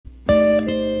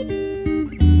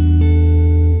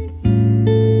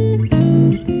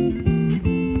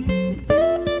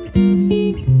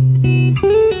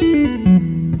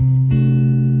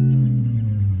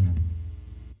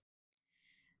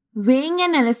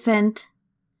an elephant.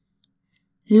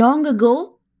 Long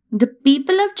ago, the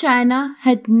people of China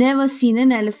had never seen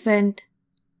an elephant.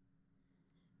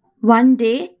 One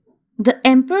day, the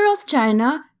Emperor of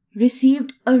China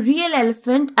received a real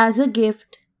elephant as a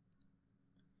gift.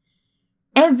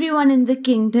 Everyone in the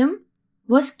kingdom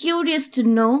was curious to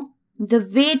know the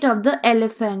weight of the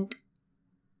elephant.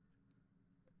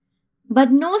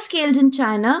 But no scales in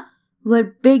China were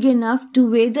big enough to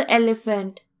weigh the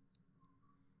elephant.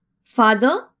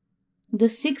 Father, the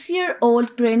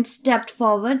 6-year-old prince stepped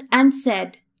forward and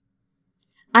said,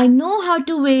 "I know how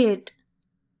to weigh it."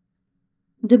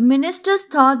 The ministers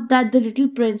thought that the little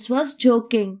prince was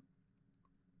joking.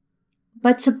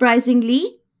 But surprisingly,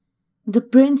 the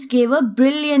prince gave a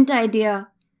brilliant idea.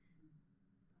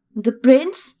 The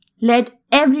prince led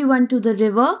everyone to the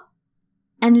river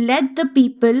and let the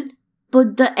people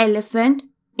put the elephant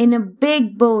in a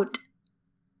big boat.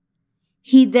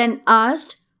 He then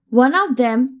asked one of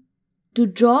them to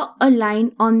draw a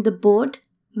line on the boat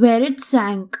where it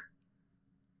sank.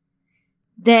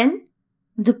 Then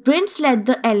the prince let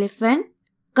the elephant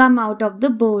come out of the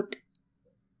boat.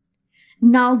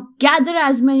 "Now gather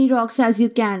as many rocks as you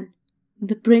can,"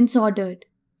 the prince ordered.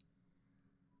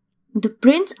 The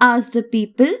prince asked the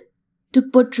people to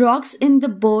put rocks in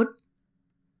the boat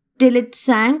till it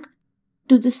sank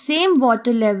to the same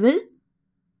water level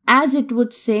as it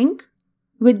would sink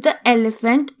with the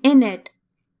elephant in it.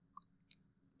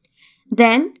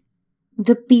 Then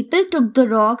the people took the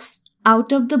rocks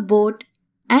out of the boat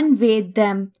and weighed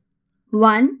them,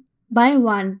 one by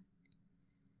one.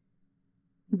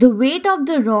 The weight of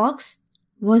the rocks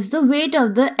was the weight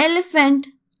of the elephant.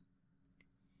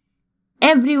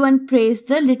 Everyone praised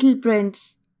the little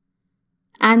prince,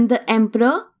 and the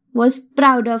emperor was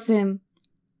proud of him.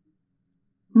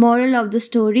 Moral of the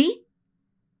story: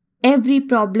 every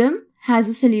problem has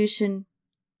a solution.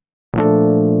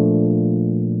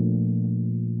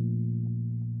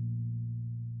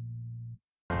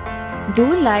 Do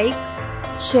like,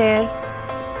 share,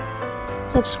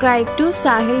 subscribe to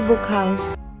Sahil Book House.